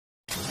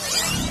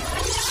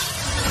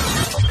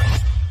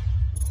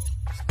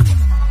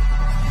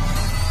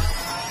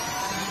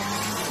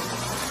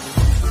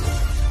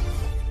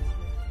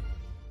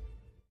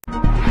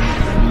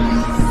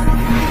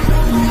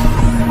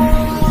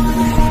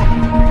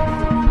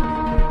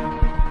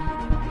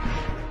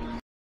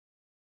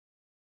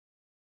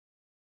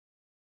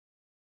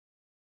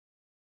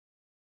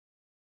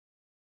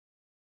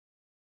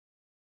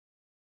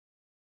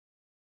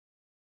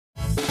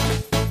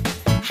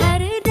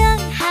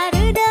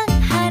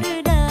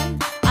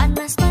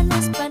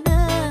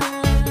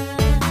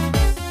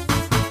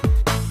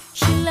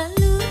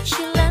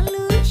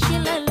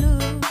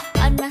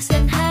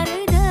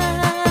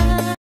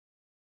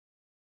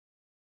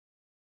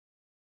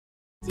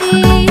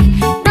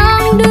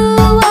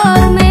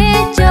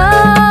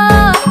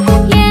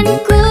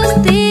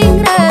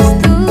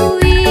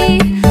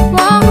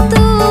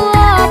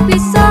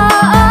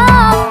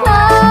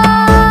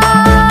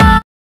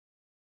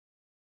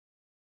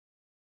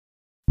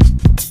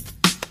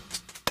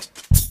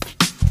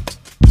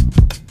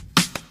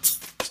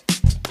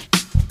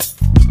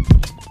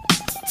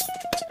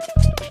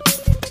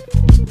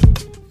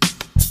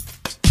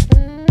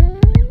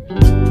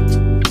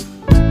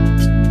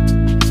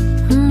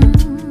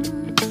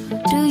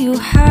you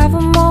have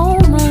a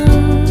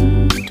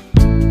moment,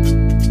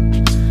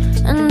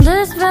 and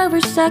this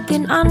very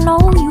second I know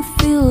you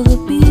feel the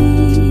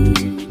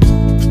beat.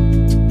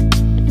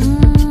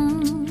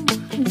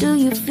 Do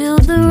you feel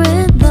the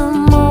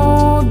rhythm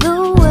all the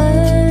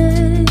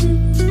way?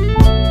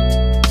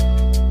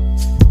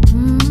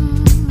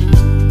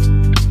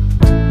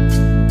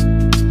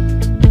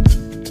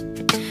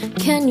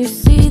 Can you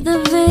see the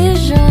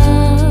vision?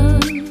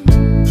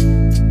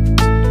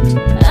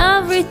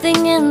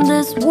 Everything in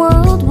this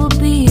world will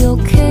be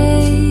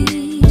okay.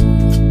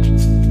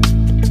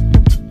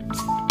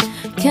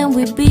 Can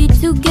we be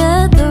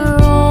together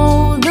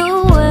all the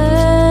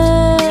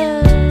way?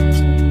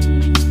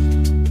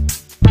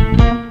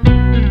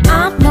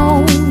 I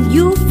know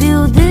you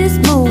feel this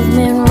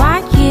movement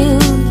right here.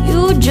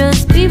 You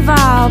just be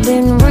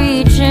vibing,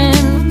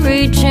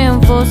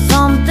 reaching for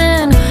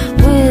something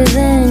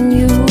within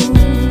you.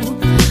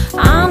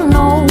 I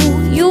know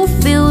you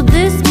feel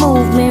this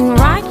movement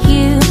right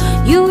here.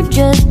 You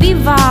just be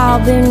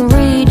vibing,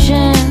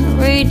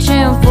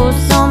 reaching for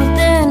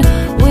something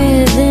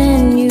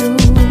within you.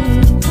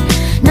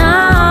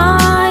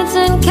 Nights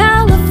in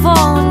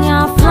California,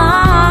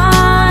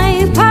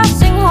 fly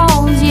passing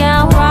homes,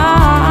 yeah,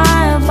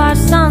 right by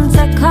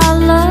sunset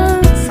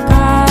colored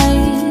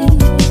skies.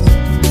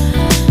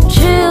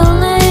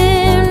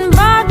 Chilling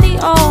by the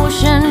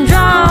ocean,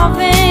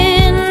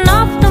 driving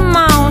up the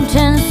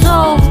mountain,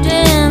 soaked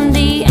in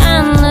the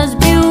endless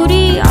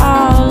beauty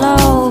all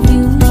of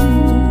you.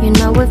 You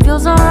know it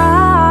feels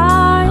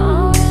alright,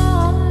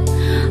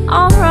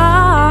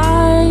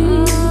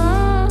 alright,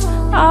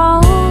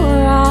 alright.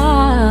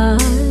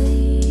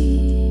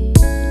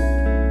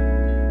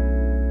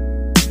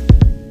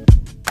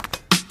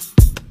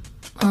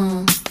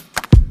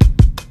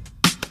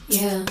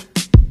 Yeah.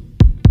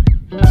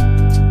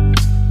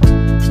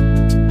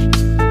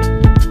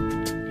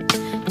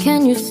 Can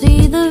you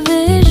see the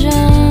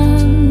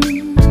vision?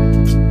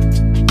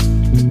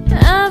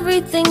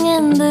 Everything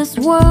in this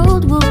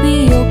world will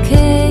be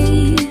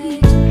okay.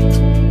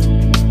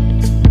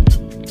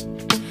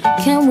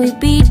 Can we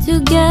be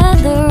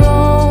together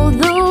all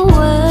the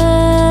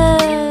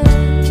way?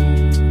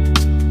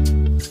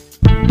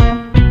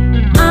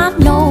 I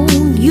know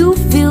you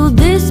feel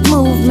this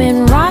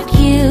movement right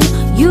here.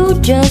 You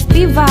just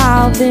be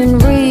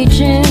vibing,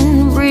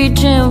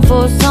 reaching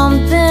for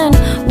something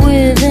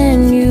within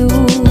you.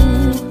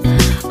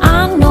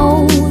 I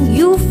know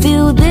you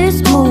feel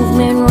this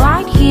movement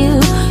right here.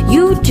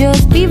 You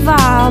just be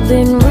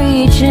vibing,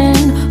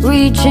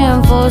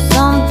 reaching for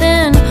something